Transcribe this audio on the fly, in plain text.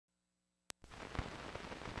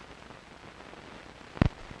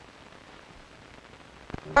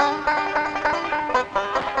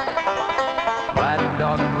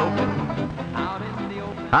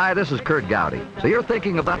Hi, this is Kurt Gowdy. So you're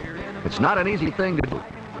thinking about it. It's not an easy thing to do.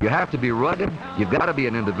 You have to be rugged, you've got to be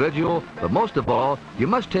an individual, but most of all, you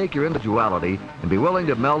must take your individuality and be willing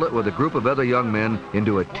to meld it with a group of other young men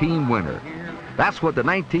into a team winner. That's what the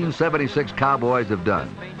 1976 Cowboys have done.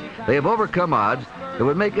 They have overcome odds that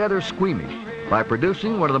would make others squeamish by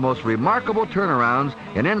producing one of the most remarkable turnarounds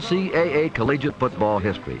in NCAA collegiate football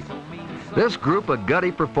history. This group of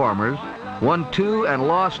gutty performers won 2 and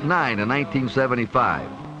lost 9 in 1975.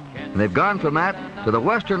 And they've gone from that to the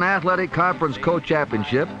Western Athletic Conference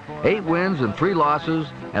Co-Championship, 8 wins and 3 losses,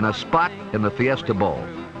 and a spot in the Fiesta Bowl.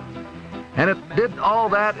 And it did all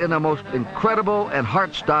that in a most incredible and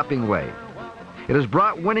heart-stopping way. It has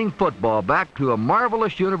brought winning football back to a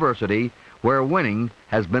marvelous university where winning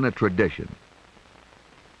has been a tradition.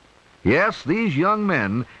 Yes, these young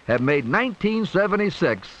men have made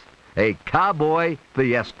 1976 a Cowboy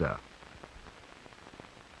Fiesta.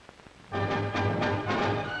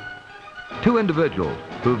 2 individuals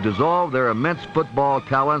who've dissolved their immense football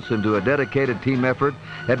talents into a dedicated team effort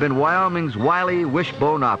have been Wyoming's wily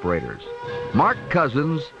wishbone operators, Mark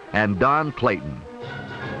Cousins and Don Clayton.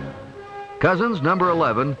 Cousins, number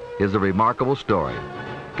 11, is a remarkable story.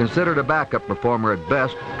 Considered a backup performer at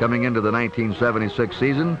best coming into the 1976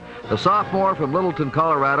 season, the sophomore from Littleton,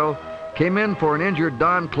 Colorado, came in for an injured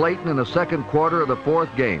Don Clayton in the second quarter of the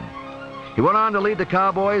 4th game. He went on to lead the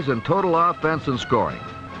Cowboys in total offense and scoring.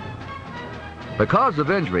 Because of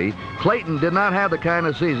injury, Clayton did not have the kind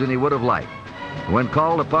of season he would have liked. When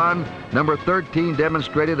called upon, number 13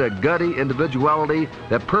 demonstrated a gutty individuality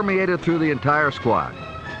that permeated through the entire squad.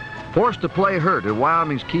 Forced to play hurt in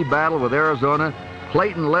Wyoming's key battle with Arizona,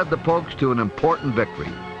 Clayton led the Pokes to an important victory.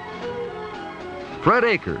 Fred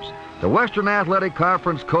Akers, the Western Athletic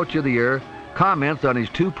Conference Coach of the Year, comments on his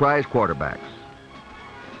 2 prize quarterbacks.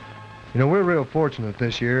 You know, we're real fortunate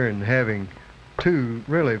this year in having 2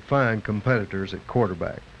 really fine competitors at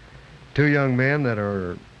quarterback. 2 young men that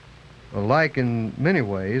are alike in many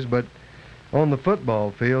ways, but on the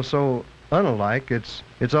football field so unalike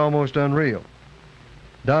it's almost unreal.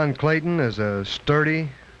 Don Clayton is a sturdy,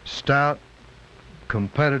 stout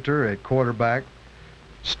competitor at quarterback,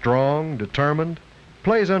 strong, determined,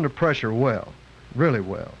 plays under pressure well, really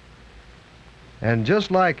well. And just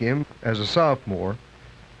like him as a sophomore,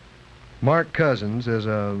 Mark Cousins is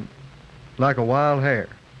like a wild hare.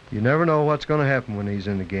 You never know what's going to happen when he's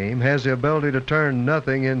in the game. Has the ability to turn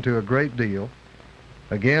nothing into a great deal.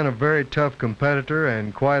 Again, a very tough competitor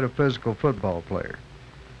and quite a physical football player.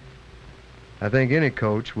 I think any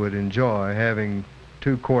coach would enjoy having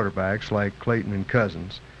 2 quarterbacks like Clayton and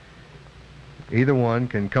Cousins. Either one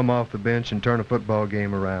can come off the bench and turn a football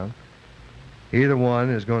game around. Either one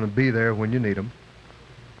is going to be there when you need them.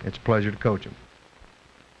 It's a pleasure to coach them.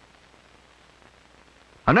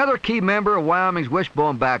 Another key member of Wyoming's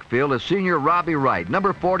wishbone backfield is senior Robbie Wright,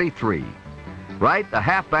 number 43. Wright, a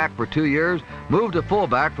halfback for 2 years, moved to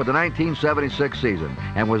fullback for the 1976 season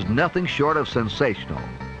and was nothing short of sensational.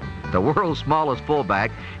 The world's smallest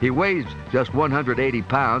fullback, he weighs just 180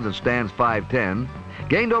 pounds and stands 5'10",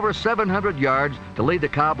 gained over 700 yards to lead the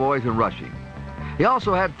Cowboys in rushing. He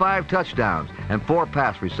also had 5 touchdowns and 4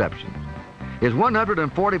 pass receptions. His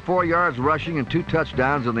 144 yards rushing and 2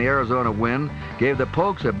 touchdowns in the Arizona win gave the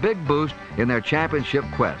Pokes a big boost in their championship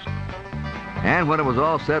quest. And when it was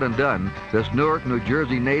all said and done, this Newark, New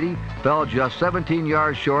Jersey native fell just 17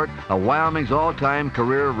 yards short of Wyoming's all-time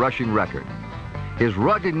career rushing record. His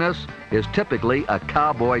ruggedness is typically a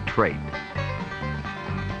Cowboy trait.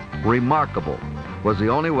 Remarkable was the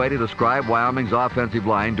only way to describe Wyoming's offensive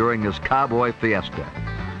line during this Cowboy Fiesta.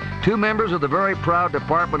 2 members of the very proud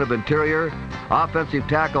Department of Interior, offensive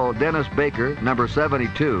tackle Dennis Baker, number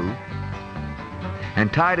 72,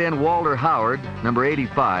 and tight end Walter Howard, number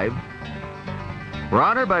 85, were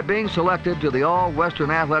honored by being selected to the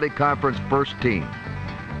All-Western Athletic Conference first team.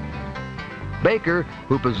 Baker,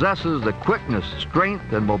 who possesses the quickness,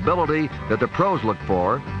 strength, and mobility that the pros look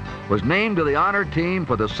for, was named to the honored team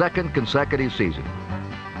for the 2nd consecutive season.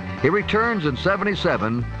 He returns in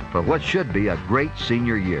 '77 for what should be a great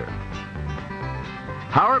senior year.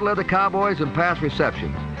 Howard led the Cowboys in pass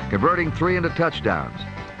receptions, converting 3 into touchdowns.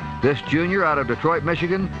 This junior out of Detroit,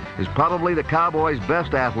 Michigan, is probably the Cowboys'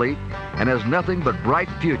 best athlete and has nothing but bright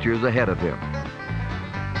futures ahead of him.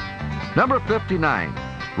 Number 59,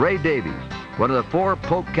 Ray Davies, one of the 4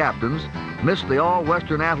 Poke captains, missed the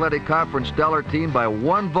All-Western Athletic Conference stellar team by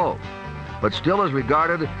 1 vote, but still is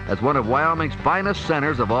regarded as one of Wyoming's finest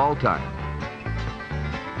centers of all time.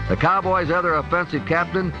 The Cowboys' other offensive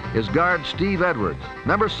captain is guard Steve Edwards,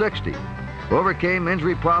 number 60, who overcame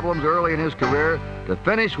injury problems early in his career to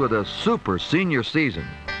finish with a super senior season.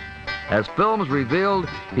 As films revealed,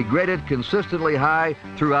 he graded consistently high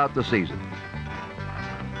throughout the season.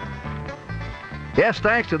 Yes,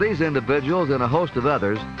 thanks to these individuals and a host of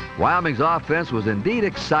others, Wyoming's offense was indeed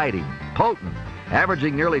exciting, potent,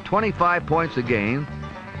 averaging nearly 25 points a game,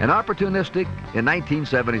 and opportunistic in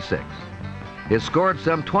 1976. It scored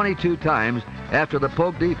some 22 times after the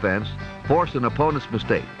Polk defense forced an opponent's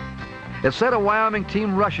mistake. It set a Wyoming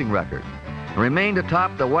team rushing record and remained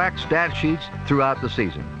atop the WAC stat sheets throughout the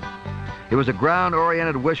season. It was a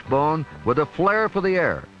ground-oriented wishbone with a flair for the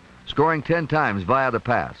air, scoring 10 times via the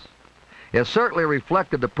pass. It certainly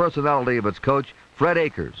reflected the personality of its coach, Fred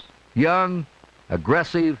Akers, young,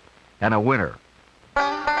 aggressive, and a winner.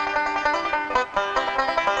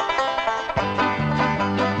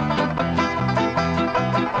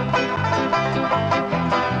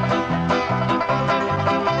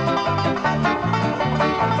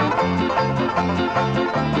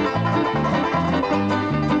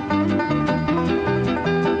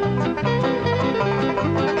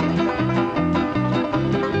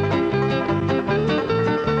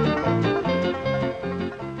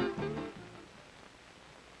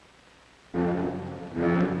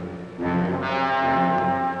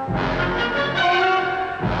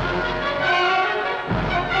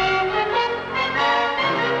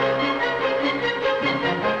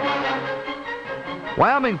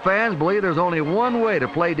 Wyoming fans believe there's only one way to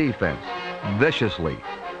play defense, viciously.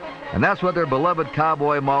 And that's what their beloved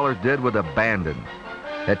Cowboy maulers did with abandon.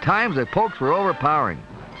 At times, the Pokes were overpowering.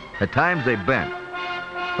 At times, they bent.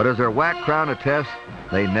 But as their WAC crown attests,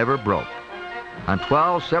 they never broke. On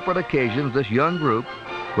 12 separate occasions, this young group,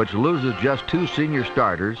 which loses just 2 senior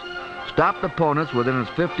starters, stopped opponents within its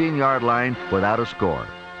 15-yard line without a score.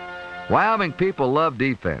 Wyoming people love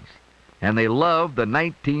defense, and they loved the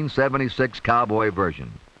 1976 Cowboy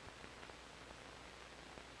version.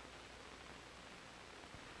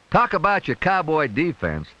 Talk about your Cowboy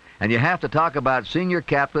defense, and you have to talk about senior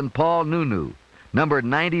captain Paul Nunu, number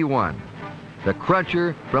 91. The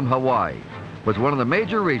cruncher from Hawaii was one of the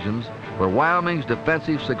major reasons for Wyoming's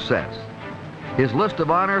defensive success. His list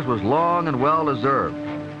of honors was long and well-deserved.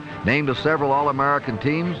 Named to several All-American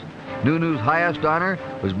teams, Nunu's highest honor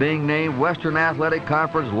was being named Western Athletic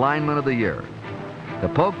Conference Lineman of the Year. The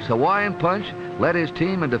Pokes' Hawaiian Punch led his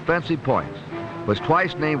team in defensive points, was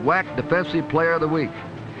twice named WAC Defensive Player of the Week,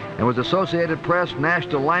 and was Associated Press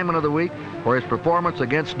National Lineman of the Week for his performance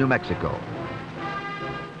against New Mexico.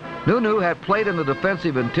 Nunu had played in the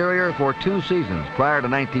defensive interior for 2 seasons prior to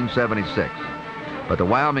 1976, but the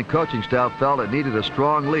Wyoming coaching staff felt it needed a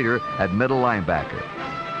strong leader at middle linebacker.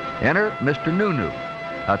 Enter Mr. Nunu.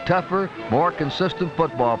 A tougher, more consistent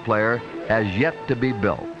football player has yet to be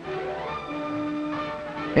built.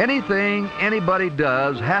 Anything anybody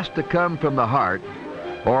does has to come from the heart,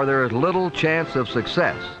 or there is little chance of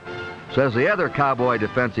success, says the other Cowboy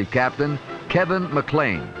defensive captain, Kevin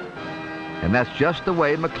McLean. And that's just the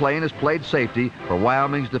way McLean has played safety for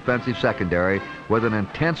Wyoming's defensive secondary, with an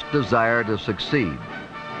intense desire to succeed.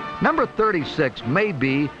 Number 36 may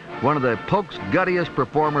be one of the Pokes' guttiest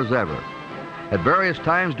performers ever. At various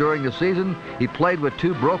times during the season, he played with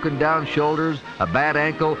 2 broken down shoulders, a bad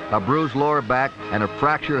ankle, a bruised lower back, and a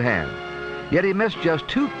fractured hand. Yet he missed just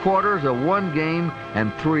 2 quarters of one game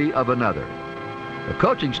and 3 of another. The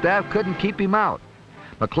coaching staff couldn't keep him out.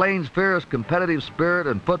 McLean's fierce competitive spirit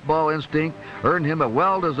and football instinct earned him a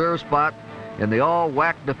well-deserved spot in the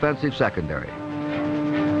all-WAC defensive secondary.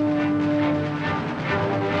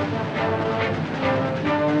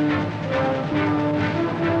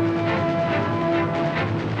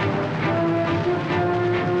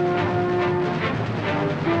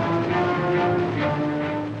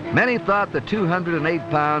 Many thought the 208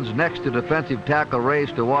 pounds next to defensive tackle Ray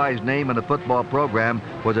Stawai's name in the football program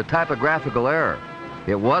was a typographical error.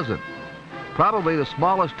 It wasn't. Probably the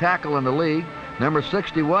smallest tackle in the league, number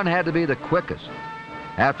 61 had to be the quickest.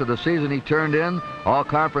 After the season he turned in,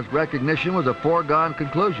 all-conference recognition was a foregone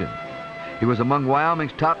conclusion. He was among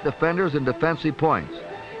Wyoming's top defenders in defensive points.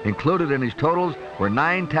 Included in his totals were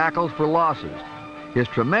 9 tackles for losses. His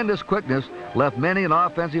tremendous quickness left many an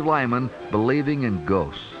offensive lineman believing in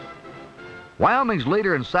ghosts. Wyoming's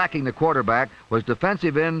leader in sacking the quarterback was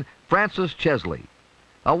defensive end Francis Chesley.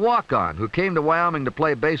 A walk-on who came to Wyoming to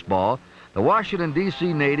play baseball, the Washington,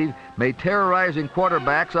 D.C. native made terrorizing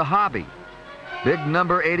quarterbacks a hobby. Big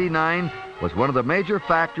number 89 was one of the major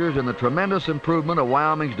factors in the tremendous improvement of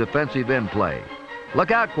Wyoming's defensive end play.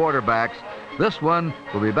 Look out, quarterbacks. This one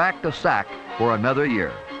will be back to sack for another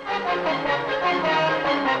year.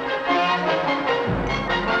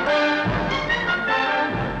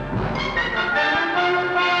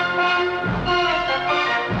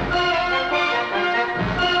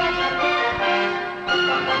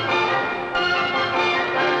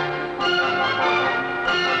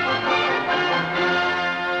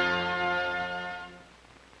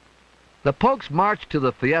 The Pokes' march to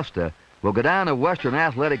the Fiesta will go down in Western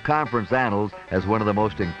Athletic Conference annals as one of the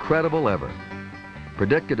most incredible ever.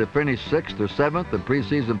 Predicted to finish 6th or 7th in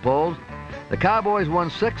preseason polls, the Cowboys won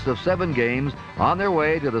 6 of 7 games on their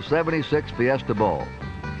way to the 76 Fiesta Bowl.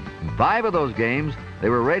 In 5 of those games, they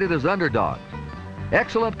were rated as underdogs.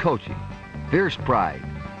 Excellent coaching, fierce pride,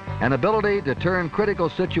 an ability to turn critical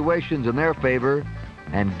situations in their favor,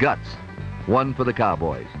 and guts won for the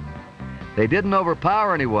Cowboys. They didn't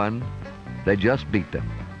overpower anyone, they just beat them.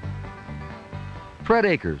 Fred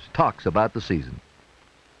Akers talks about the season.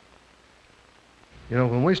 You know,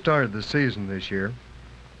 when we started the season this year,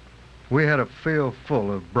 we had a field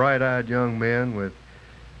full of bright-eyed young men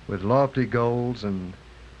with lofty goals and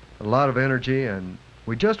a lot of energy, and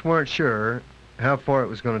we just weren't sure how far it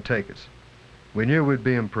was going to take us. We knew we'd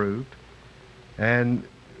be improved, and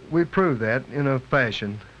we proved that in a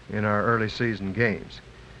fashion in our early season games.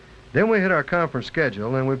 Then we hit our conference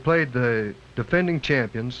schedule, and we played the defending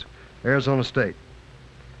champions, Arizona State.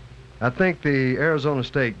 I think the Arizona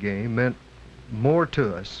State game meant more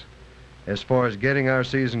to us as far as getting our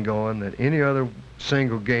season going than any other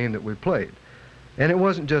single game that we played. And it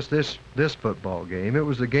wasn't just this football game. It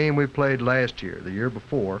was the game we played last year, the year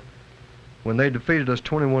before, when they defeated us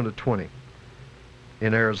 21-20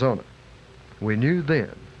 in Arizona. We knew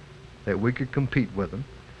then that we could compete with them,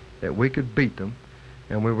 that we could beat them,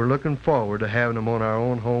 and we were looking forward to having them on our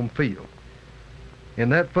own home field. In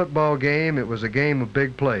that football game, it was a game of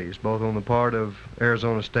big plays, both on the part of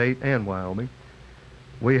Arizona State and Wyoming.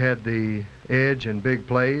 We had the edge in big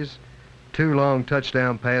plays, 2 long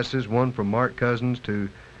touchdown passes, one from Mark Cousins to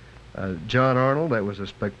John Arnold. That was a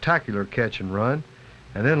spectacular catch and run.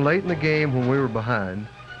 And then late in the game when we were behind,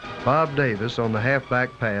 Bob Davis on the halfback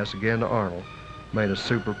pass again to Arnold made a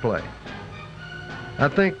super play. I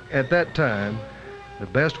think at that time, the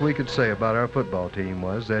best we could say about our football team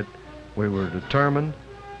was that we were determined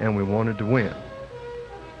and we wanted to win.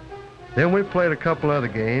 Then we played a couple other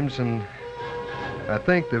games, and I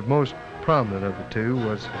think the most prominent of the two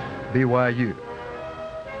was BYU,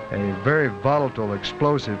 a very volatile,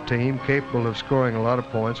 explosive team capable of scoring a lot of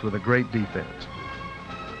points with a great defense.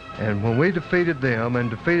 And when we defeated them, and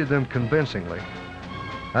defeated them convincingly,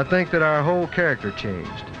 I think that our whole character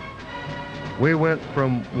changed. We went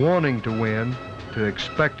from wanting to win to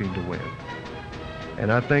expecting to win.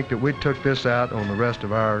 And I think that we took this out on the rest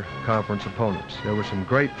of our conference opponents. There were some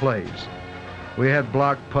great plays. We had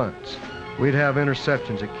blocked punts. We'd have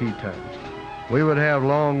interceptions at key times. We would have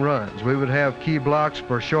long runs. We would have key blocks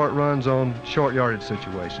for short runs on short yardage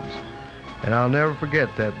situations. And I'll never forget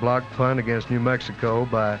that blocked punt against New Mexico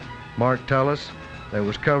by Mark Tullis that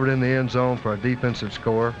was covered in the end zone for a defensive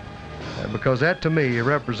score, because that to me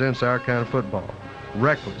represents our kind of football.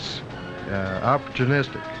 Reckless,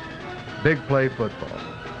 opportunistic, big play football.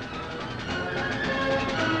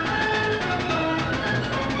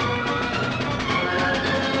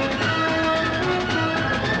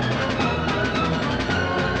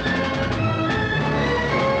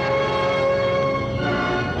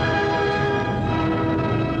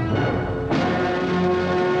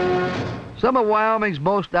 Some of Wyoming's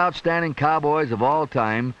most outstanding Cowboys of all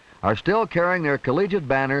time are still carrying their collegiate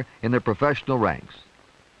banner in their professional ranks.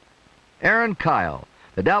 Aaron Kyle,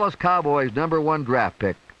 the Dallas Cowboys' #1 draft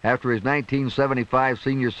pick after his 1975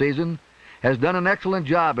 senior season, has done an excellent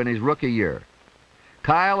job in his rookie year.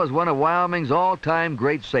 Kyle is one of Wyoming's all-time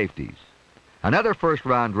great safeties. Another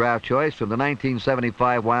first-round draft choice from the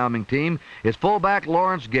 1975 Wyoming team is fullback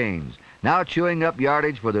Lawrence Gaines, now chewing up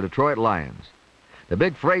yardage for the Detroit Lions. The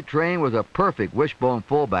big freight train was a perfect wishbone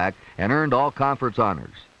fullback and earned all conference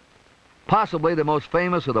honors. Possibly the most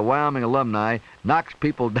famous of the Wyoming alumni knocks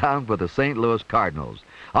people down for the St. Louis Cardinals.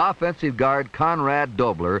 Offensive guard Conrad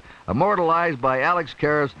Dobler, immortalized by Alex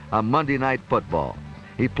Karras on Monday Night Football.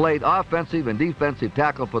 He played offensive and defensive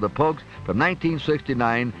tackle for the Pokes from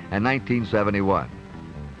 1969 and 1971.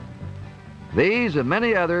 These and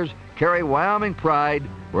many others carry Wyoming pride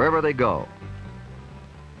wherever they go.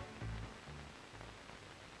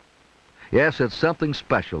 Yes, it's something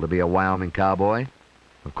special to be a Wyoming Cowboy.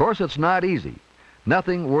 Of course, it's not easy.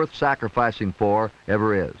 Nothing worth sacrificing for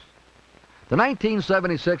ever is. The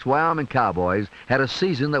 1976 Wyoming Cowboys had a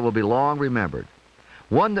season that will be long remembered,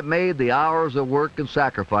 one that made the hours of work and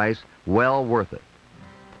sacrifice well worth it.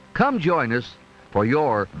 Come join us for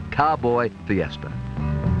your Cowboy Fiesta.